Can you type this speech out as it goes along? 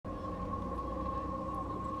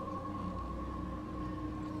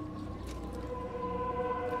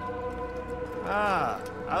Ah,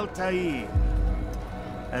 Altair.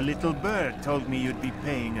 A little bird told me you'd be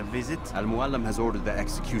paying a visit. Al-Mualim has ordered the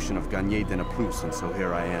execution of Garnier de Naplouse, and so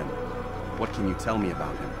here I am. What can you tell me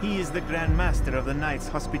about him? He is the Grand Master of the Knights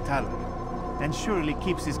Hospitaller, and surely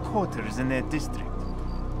keeps his quarters in their district.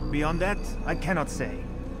 Beyond that, I cannot say.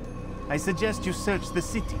 I suggest you search the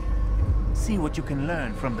city. See what you can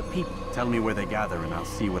learn from the people. Tell me where they gather and I'll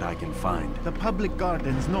see what I can find. The public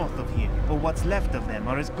gardens north of here, or what's left of them,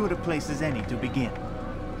 are as good a place as any to begin.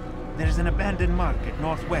 There's an abandoned market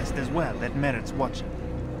northwest as well that merits watching.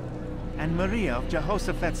 And Maria of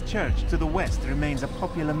Jehoshaphat's church to the west remains a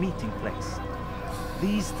popular meeting place.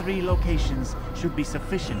 These 3 locations should be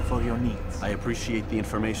sufficient for your needs. I appreciate the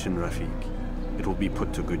information, Rafik. It will be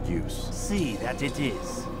put to good use. See that it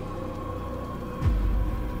is.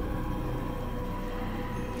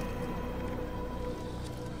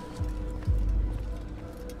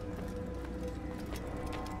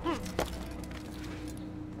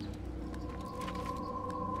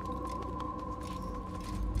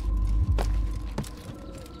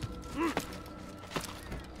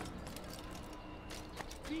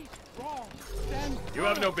 You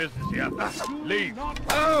have no business here. Leave. And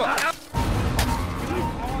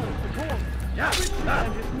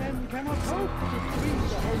his men cannot hope to free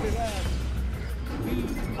the Holy Land. We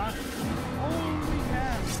must do all we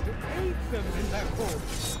can to aid them in their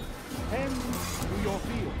cause. Tend to your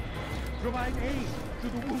field. Provide aid to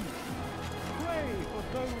the wounded. Pray for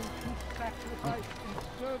those who sacrifice in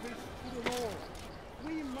service to the Lord.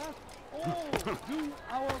 We must all do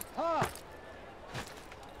our part.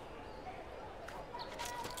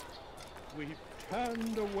 We've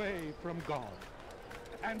turned away from God,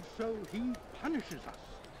 and so he punishes us,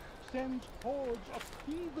 sends hordes of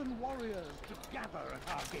heathen warriors to gather at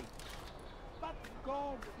our gates. But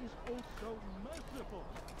God is also merciful.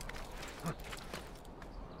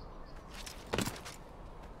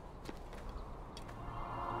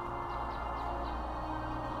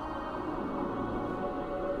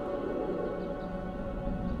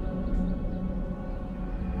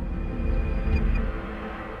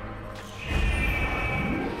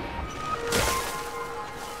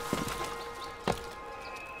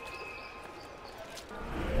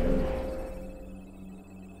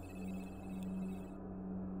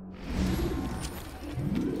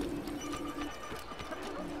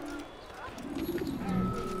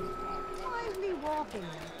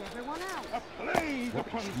 Everyone out. A plague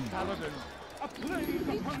upon Saladin! A plague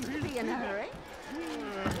upon his Be in a hurry.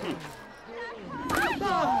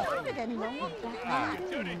 No! Why did anyone want that man?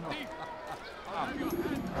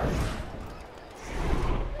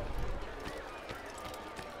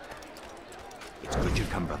 It's good you've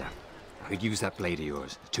come, brother. I could use that blade of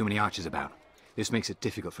yours. There's too many archers about. This makes it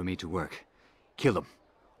difficult for me to work. Kill them.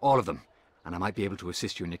 All of them. And I might be able to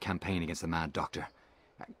assist you in your campaign against the Mad Doctor.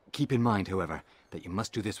 Keep in mind, however, that you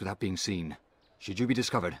must do this without being seen. Should you be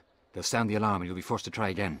discovered, they'll sound the alarm and you'll be forced to try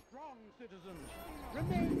again. Strong citizens,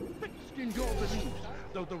 remain fixed in your beliefs.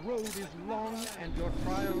 Though the road is long and your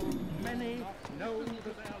trials many, know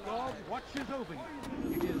that God watches over you.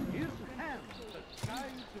 It is his hand that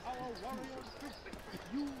guides our warriors to victory. If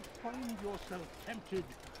you find yourself tempted,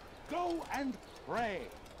 go and pray.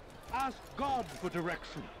 Ask God for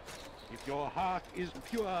direction. If your heart is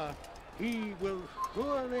pure, he will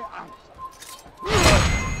surely answer.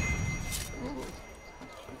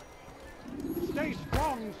 Stay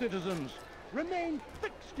strong, citizens. Remain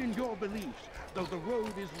fixed in your beliefs. Though the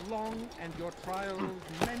road is long and your trials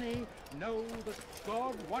many, know that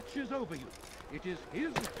God watches over you. It is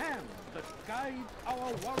his hand that guides our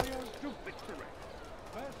warriors to victory.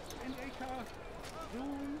 First in Acre,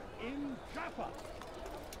 soon in Jaffa.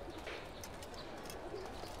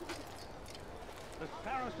 The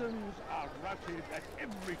Saracens are routed at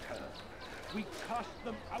every turn. We cast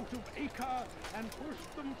them out of Acre and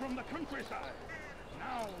pushed them from the countryside.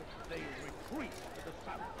 Now they retreat to the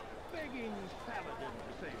south, begging Saladin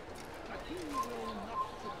to save them. But he will not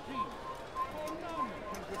succeed, for none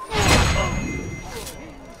can withstand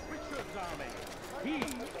King Richard's army. He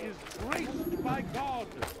is graced by God.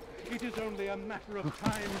 It is only a matter of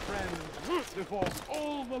time, friends, before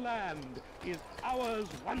all the land is ours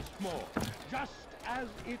once more, just as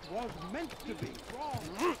it was meant to be. Strong,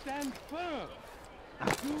 stand firm.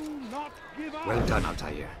 Do not give up. Well done,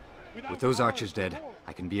 Altair. With those archers dead,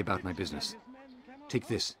 I can be about my business. Take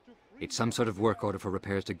this. It's some sort of work order for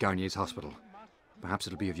repairs to Garnier's hospital. Perhaps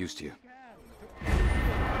it'll be of use to you.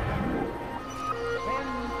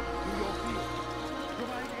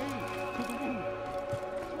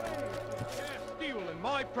 Steel in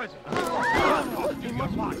my presence. You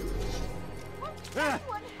must lie.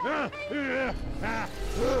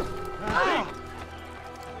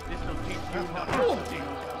 This'll teach you not to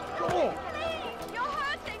steal. You're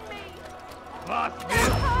hurting me! Was Don't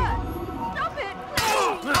will? hurt! Stop it,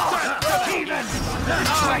 please! Steven!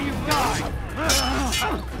 That's where you die!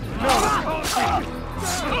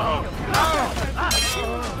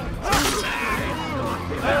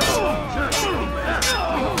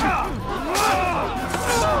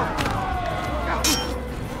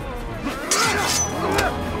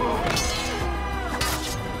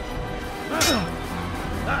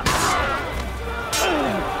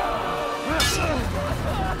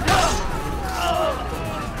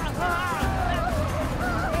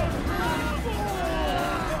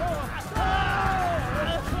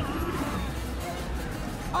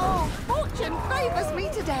 Oh, fortune favors me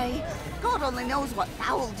today. God only knows what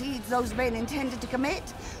foul deeds those men intended to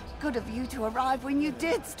commit. Good of you to arrive when you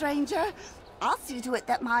did, stranger. I'll see to it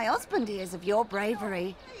that my husband hears of your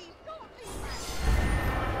bravery.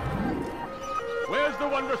 Where's the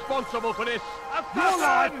one responsible for this? Your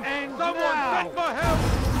life Assassin! ends Someone now. send for help!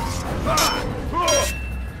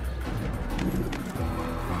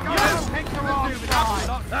 Take the wrong side.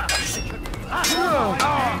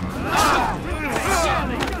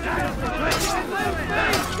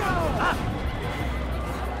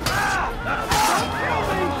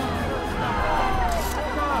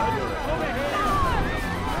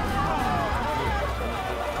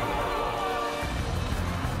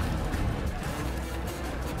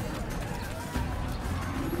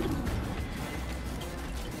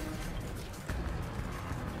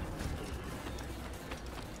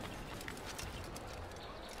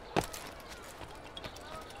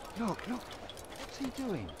 Look, what's he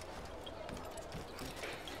doing?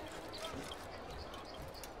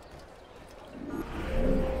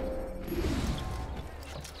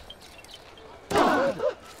 Well,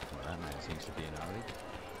 that man seems to be in a hurry.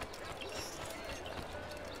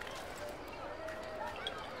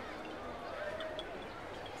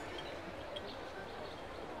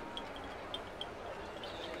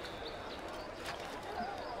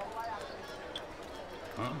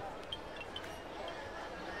 Huh?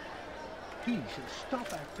 He should stop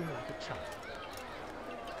acting like a child.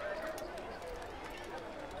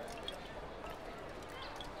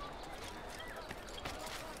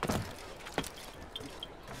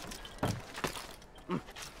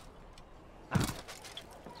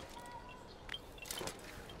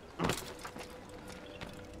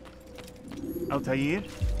 Altair?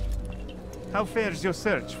 How fares your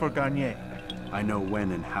search for Garnier? I know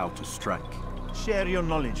when and how to strike. Share your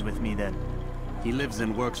knowledge with me then. He lives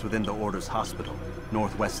and works within the Order's hospital,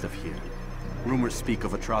 northwest of here. Rumors speak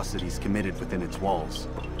of atrocities committed within its walls.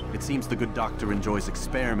 It seems the good doctor enjoys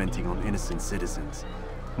experimenting on innocent citizens.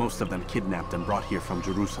 Most of them kidnapped and brought here from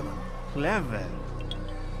Jerusalem. Clever.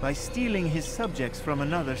 By stealing his subjects from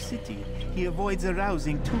another city, he avoids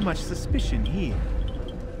arousing too much suspicion here.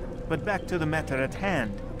 But back to the matter at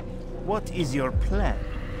hand. What is your plan?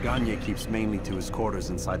 Garnier keeps mainly to his quarters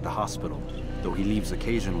inside the hospital, though he leaves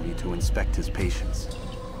occasionally to inspect his patients.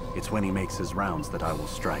 It's when he makes his rounds that I will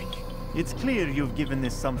strike. It's clear you've given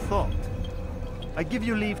this some thought. I give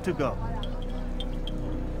you leave to go.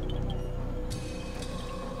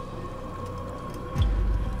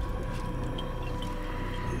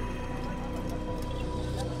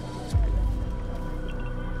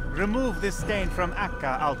 Remove this stain from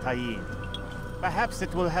Akka, Altair. Perhaps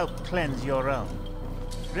it will help cleanse your own.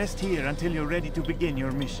 Rest here until you're ready to begin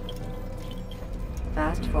your mission.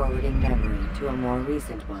 Fast-forwarding memory to a more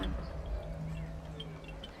recent one.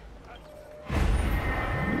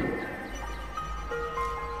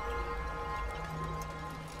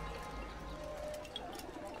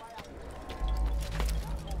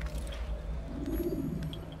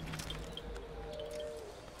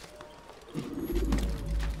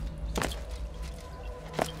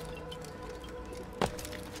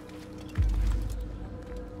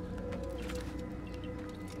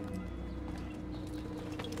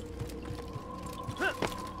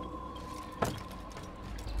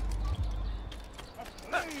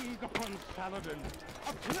 Upon Saladin,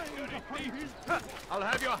 a plague upon his... I'll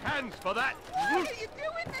have your hands for that! Why are you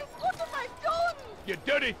doing this? What have I done? You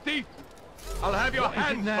dirty thief! I'll have your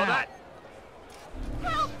hands for that!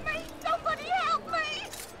 Help me! Somebody help me!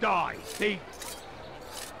 Die, thief!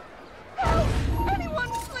 Help! Anyone,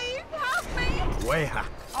 please help me! Weha!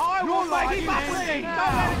 I will make him free!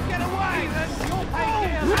 Don't let him get away! You'll pay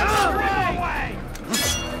away!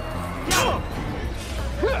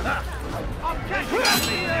 I'm catching up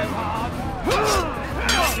to you, hard! It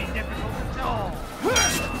won't be difficult at all!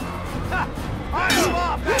 I'm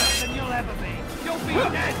far better than you'll ever be! You'll be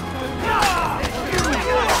dead soon!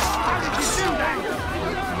 How did you do that?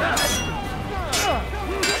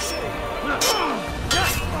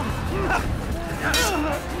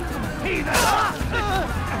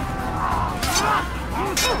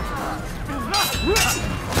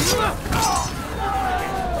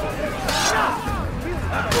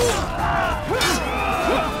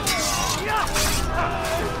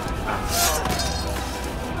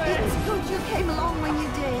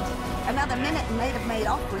 Another minute and they'd have made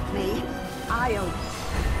off with me. I owe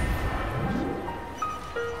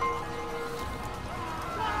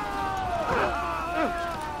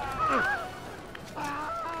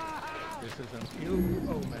This is an ill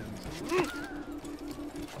omen.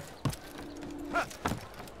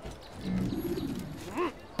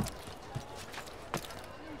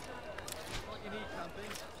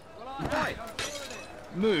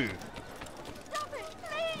 Move. Stop it,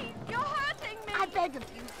 please! You're hurting me! I beg of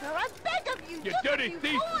you, sir. I beg of you. You just dirty a few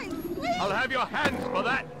thief! coins, please. I'll have your hands for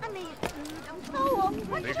that. I need food. I'm so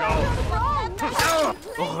hungry. There you go.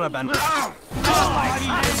 Ohraban.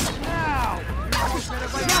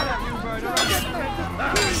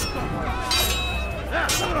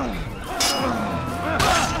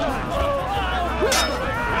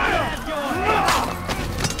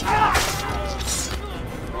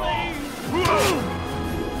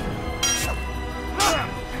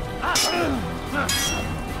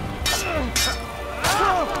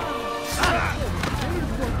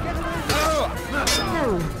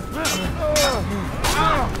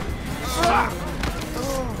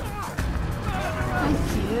 Thank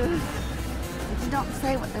you. They did not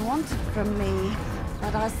say what they wanted from me,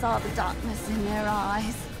 but I saw the darkness in their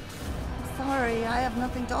eyes. Sorry, I have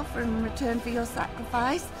nothing to offer in return for your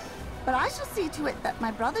sacrifice, but I shall see to it that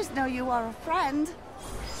my brothers know you are a friend.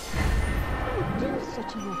 Who dares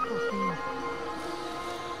such an awful thing?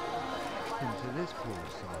 Into this poor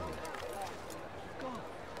soul. God.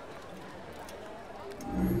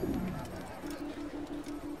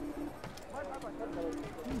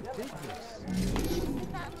 Who did this?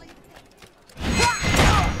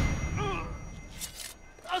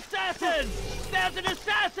 Assassin! There's an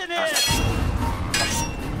assassin here!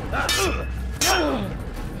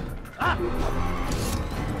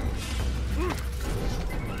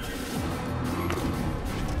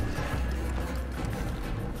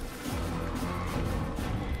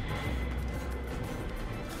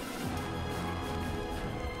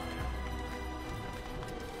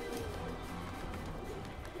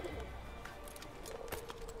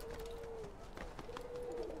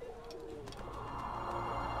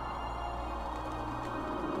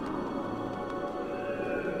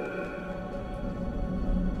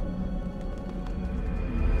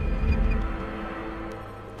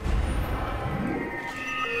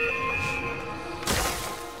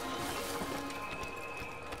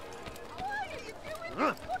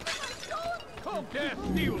 Don't dare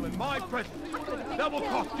steal in my presence. That will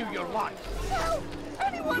cost you your life. Help!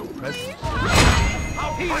 Anyone, please!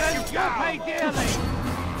 I'll fight you down. Pay dearly.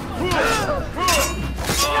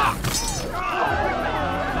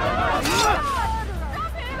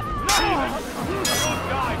 You'll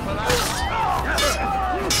die for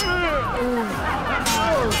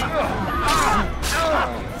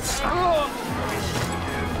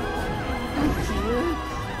Thank you.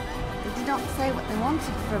 They did not say what they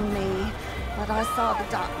wanted from me, but I saw the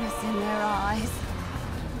darkness in their eyes.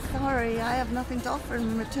 Sorry, I have nothing to offer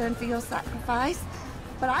in return for your sacrifice,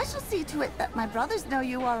 but I shall see to it that my brothers know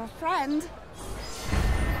you are a friend.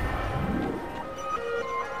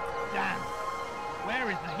 Damn. Where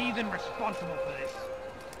is the heathen responsible for this?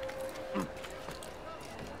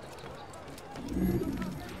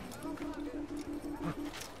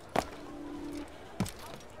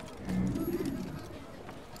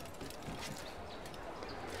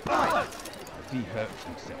 If he hurts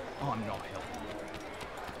himself, I'm not helping.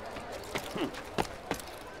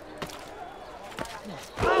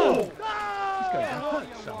 He's going to hurt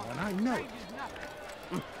someone, I know it.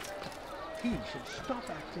 He should stop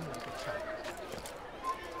acting like a child.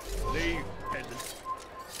 Leave, peasant.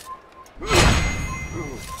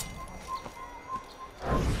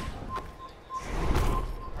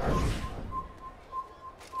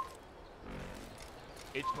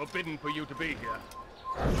 It's forbidden for you to be here.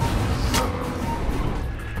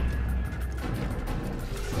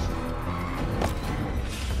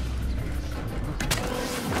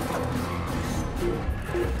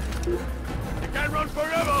 You can't run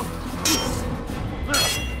forever!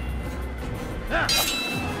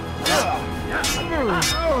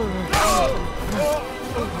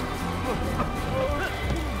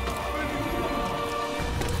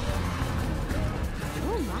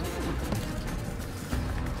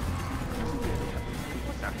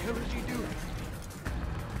 What the hell is he doing?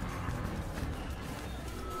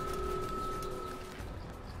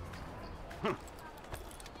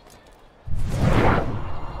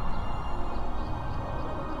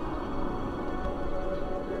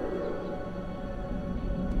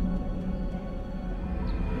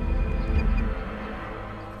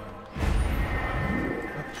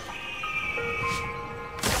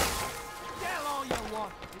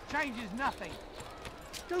 want. It changes nothing.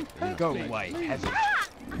 Don't Go away, peasant.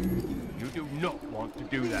 You do not want to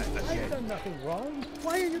do that I've again. done nothing wrong.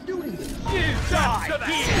 Why are you doing this? You die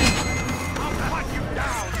here! I'll cut you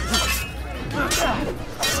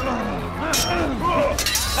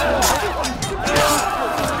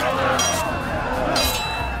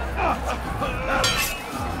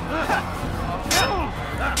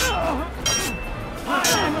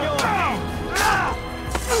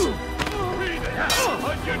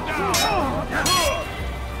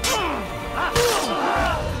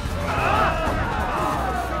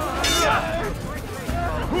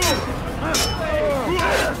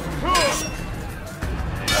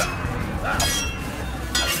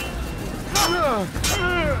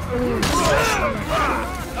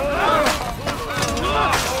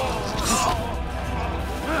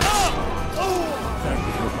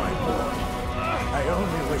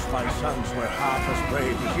My sons were half as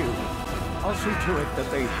brave as you. I'll see to it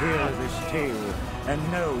that they hear this tale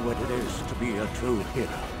and know what it is to be a true hero.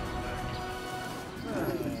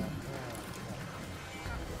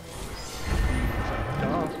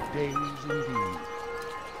 Dark days indeed.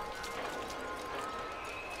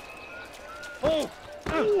 Oh!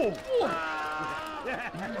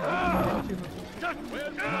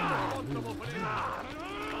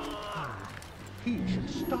 He should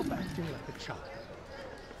stop acting like a child.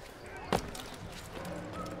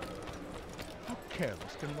 How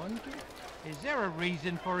careless can one be? Is there a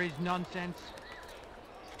reason for his nonsense?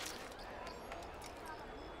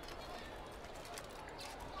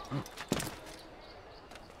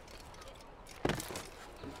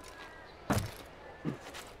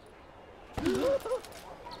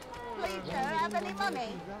 Please, sir, have any money?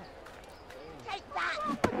 Take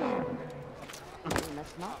that! You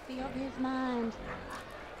must not be of his mind.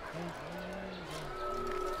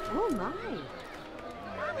 Oh, my.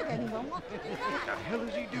 Why would anyone want to do that? What the hell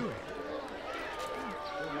is he doing?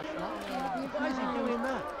 You must not be of his Why is he mind. doing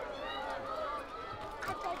that?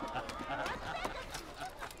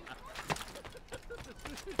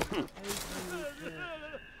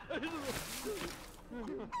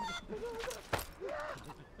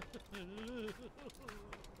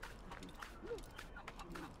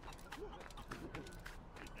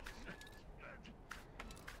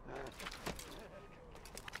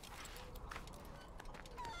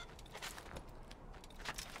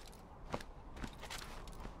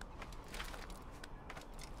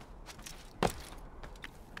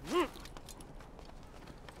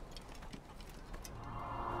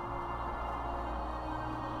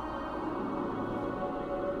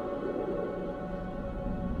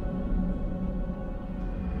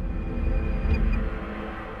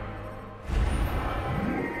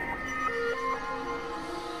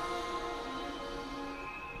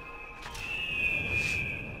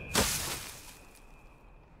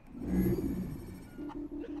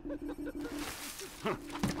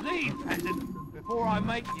 Leave, peasant, before I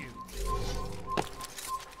make you.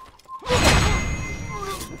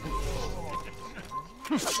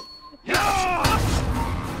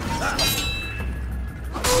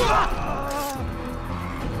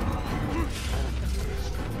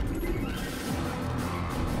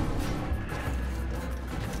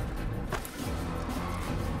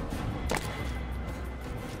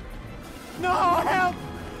 No, help!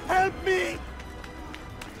 Help me!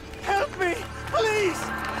 Help me! Please!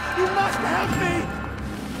 You must help me!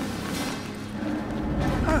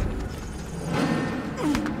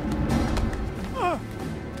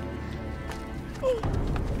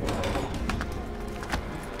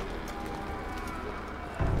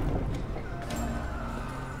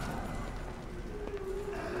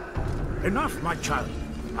 Enough, my child.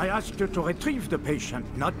 I asked you to retrieve the patient,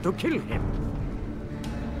 not to kill him.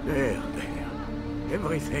 There.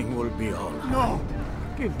 Everything will be all right. No!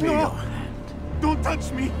 Give me No! your hand. Don't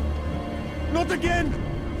touch me! Not again!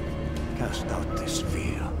 Cast out this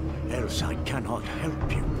fear, else I cannot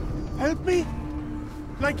help you. Help me?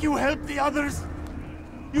 Like you helped the others?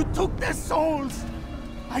 You took their souls!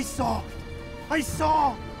 I saw!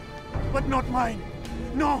 But not mine!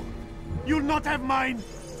 No! You'll not have mine!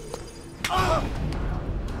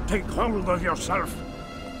 Take hold of yourself!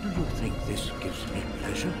 Do you think this gives me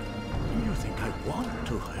pleasure? Do you think I want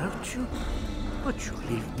to hurt you? But you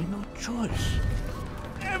leave me no choice.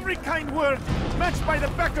 Every kind word matched by the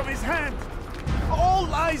back of his hand! All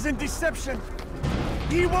lies and deception!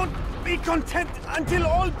 He won't be content until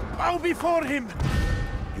all bow before him!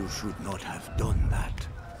 You should not have done that.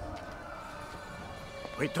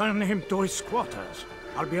 Return him to his quarters.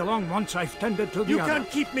 I'll be along once I've tended to the You others. can't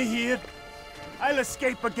keep me here! I'll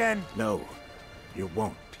escape again! No, you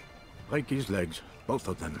won't. Break his legs, both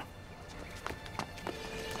of them.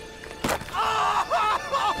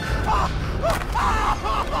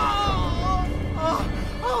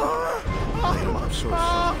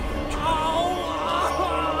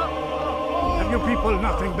 people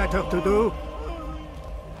nothing better to do?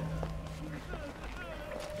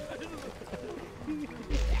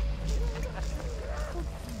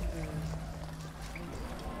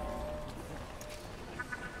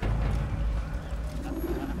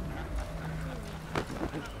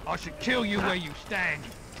 I should kill you where you stand.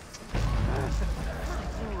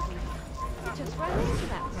 Just ran into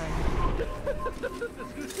that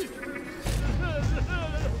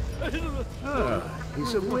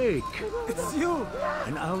He's awake. It's you!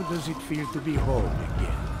 And how does it feel to be home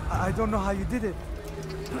again? I don't know how you did it.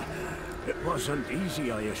 It wasn't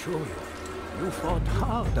easy, I assure you. You fought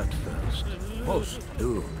hard at first. Most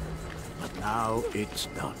do. But now it's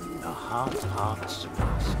done. The heart's past.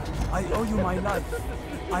 I owe you my life.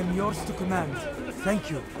 I'm yours to command. Thank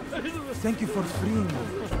you. Thank you for freeing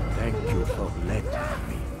me. Thank you for letting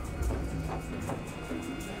me.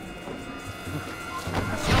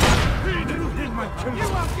 You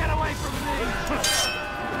won't get away from me!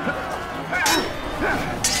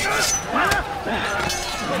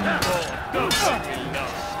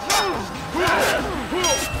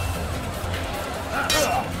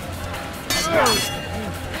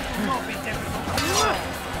 Won't be difficult.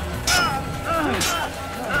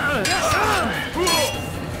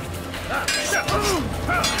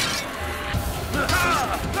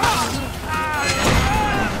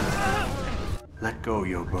 Let go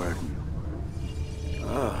your burden.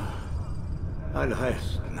 I'll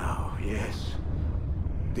rest now, yes.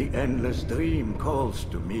 The endless dream calls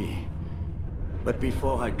to me. But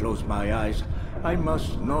before I close my eyes, I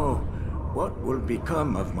must know what will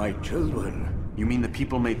become of my children. You mean the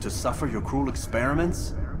people made to suffer your cruel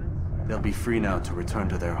experiments? They'll be free now to return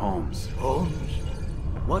to their homes. Homes?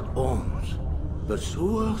 What homes? The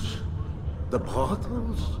sewers? The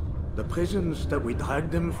brothels? The prisons that we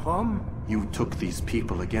dragged them from? You took these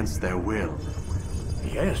people against their will.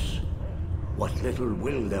 Yes. What little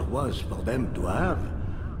will there was for them to have.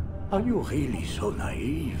 Are you really so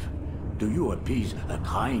naive? Do you appease a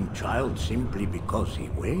crying child simply because he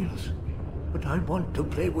wails? But I want to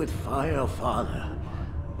play with fire, Father.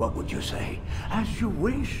 What would you say? As you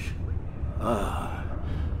wish.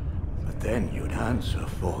 But then you'd answer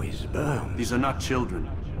for his burn. These are not children,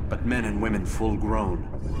 but men and women full grown.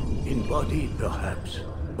 In body, perhaps,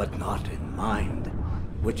 but not in mind.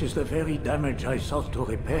 Which is the very damage I sought to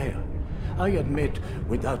repair. I admit,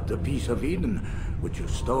 without the piece of Eden, which you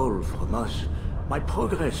stole from us, my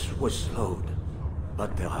progress was slowed.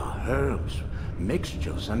 But there are herbs,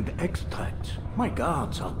 mixtures, and extracts. My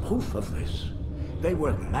guards are proof of this. They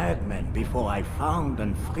were madmen before I found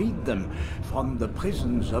and freed them from the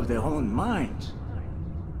prisons of their own minds.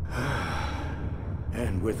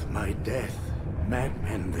 And with my death,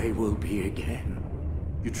 madmen they will be again.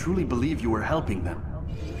 You truly believe you were helping them?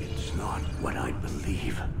 It's not what I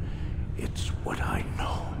believe. It's what I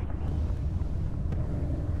know.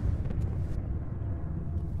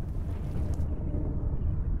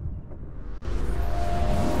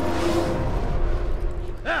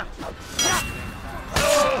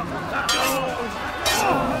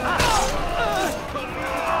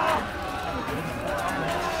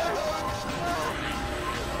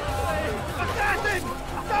 Assassin!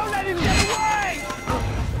 Don't let him get away!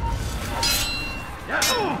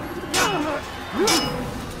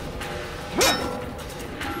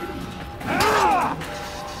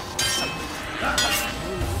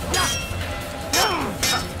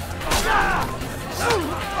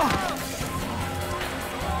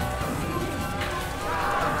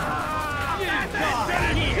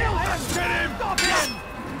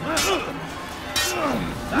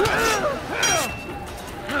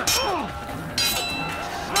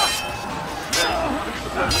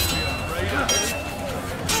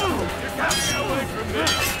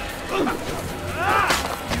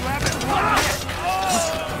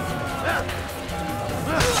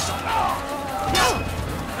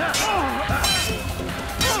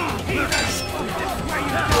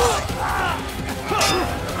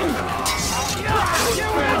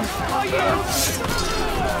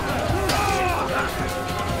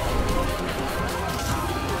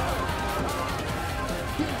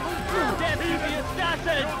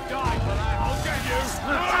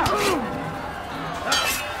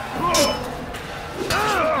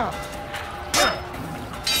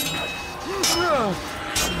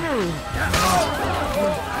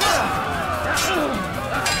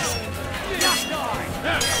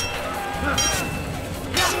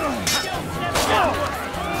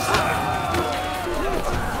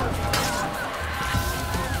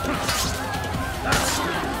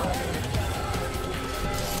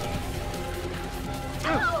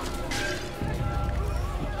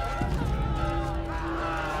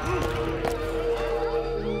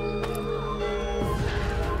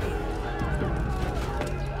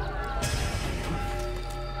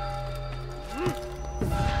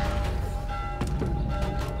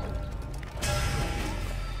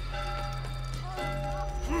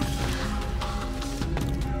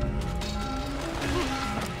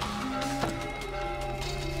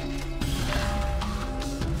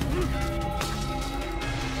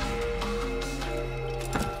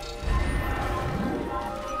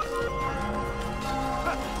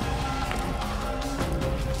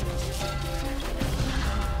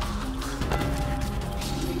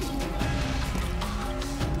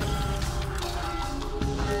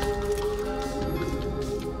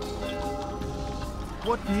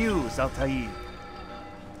 What news, Altair?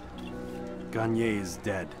 Garnier is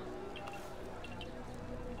dead.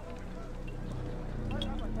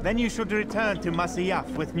 Then you should return to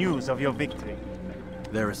Masyaf with news of your victory.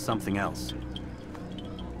 There is something else.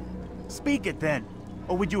 Speak it then,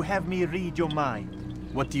 or would you have me read your mind?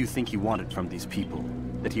 What do you think he wanted from these people?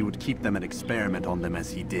 That he would keep them and experiment on them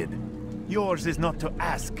as he did? Yours is not to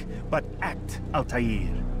ask, but act,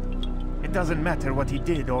 Altair. It doesn't matter what he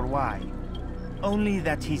did or why. Only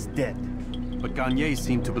that he's dead. But Garnier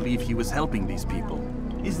seemed to believe he was helping these people.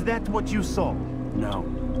 Is that what you saw? No.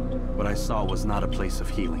 What I saw was not a place of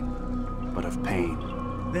healing, but of pain.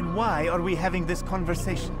 Then why are we having this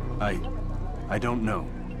conversation? I don't know.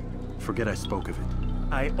 Forget I spoke of it.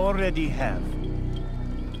 I already have.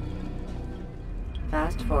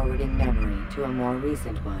 Fast forwarding memory to a more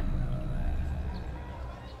recent one.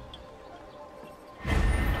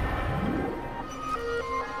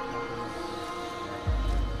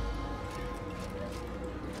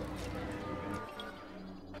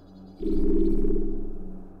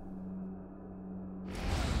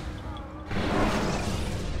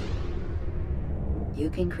 You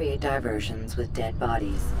can create diversions with dead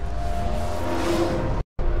bodies.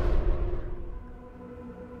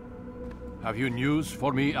 Have you news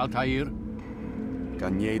for me, Altair?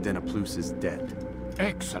 Garnier de Naplouse is dead.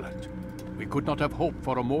 Excellent. We could not have hoped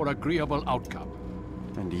for a more agreeable outcome.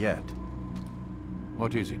 And yet...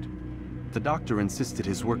 What is it? The doctor insisted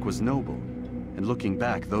his work was noble. And looking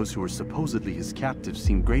back, those who were supposedly his captives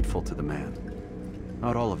seemed grateful to the man.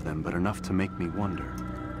 Not all of them, but enough to make me wonder.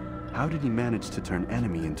 How did he manage to turn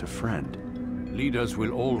enemy into friend? Leaders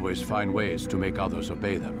will always find ways to make others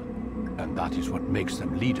obey them. And that is what makes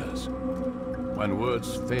them leaders. When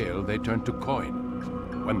words fail, they turn to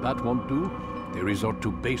coin. When that won't do, they resort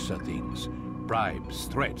to baser things. Bribes,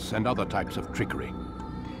 threats, and other types of trickery.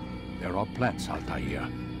 There are plants, Altair.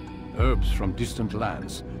 Herbs from distant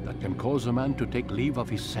lands that can cause a man to take leave of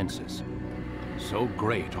his senses. So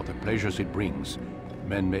great are the pleasures it brings,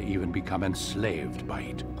 men may even become enslaved by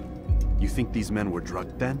it. You think these men were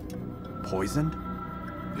drugged then? Poisoned?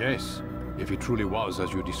 Yes, if it truly was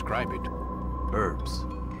as you describe it. Herbs.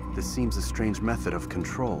 This seems a strange method of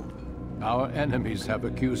control. Our enemies have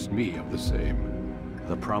accused me of the same.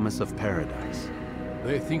 The promise of paradise.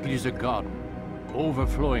 They think it is a garden,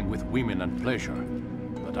 overflowing with women and pleasure.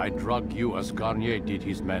 But I drug you as Garnier did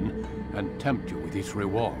his men, and tempt you with its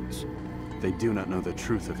rewards. They do not know the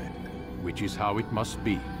truth of it. Which is how it must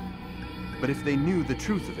be. But if they knew the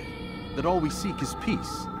truth of it, that all we seek is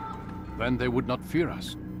peace. Then they would not fear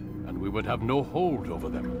us, and we would have no hold over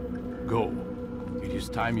them. Go. It is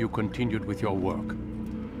time you continued with your work.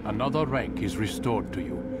 Another rank is restored to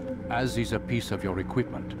you, as is a piece of your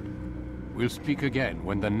equipment. We'll speak again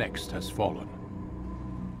when the next has fallen.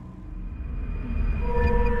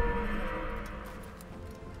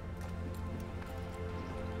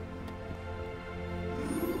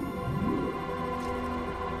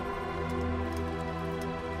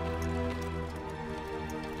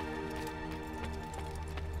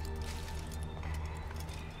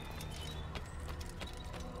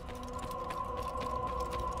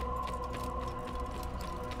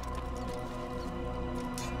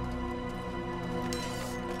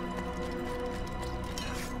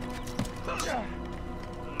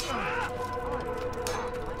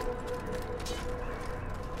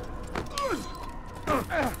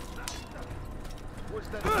 Was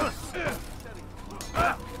that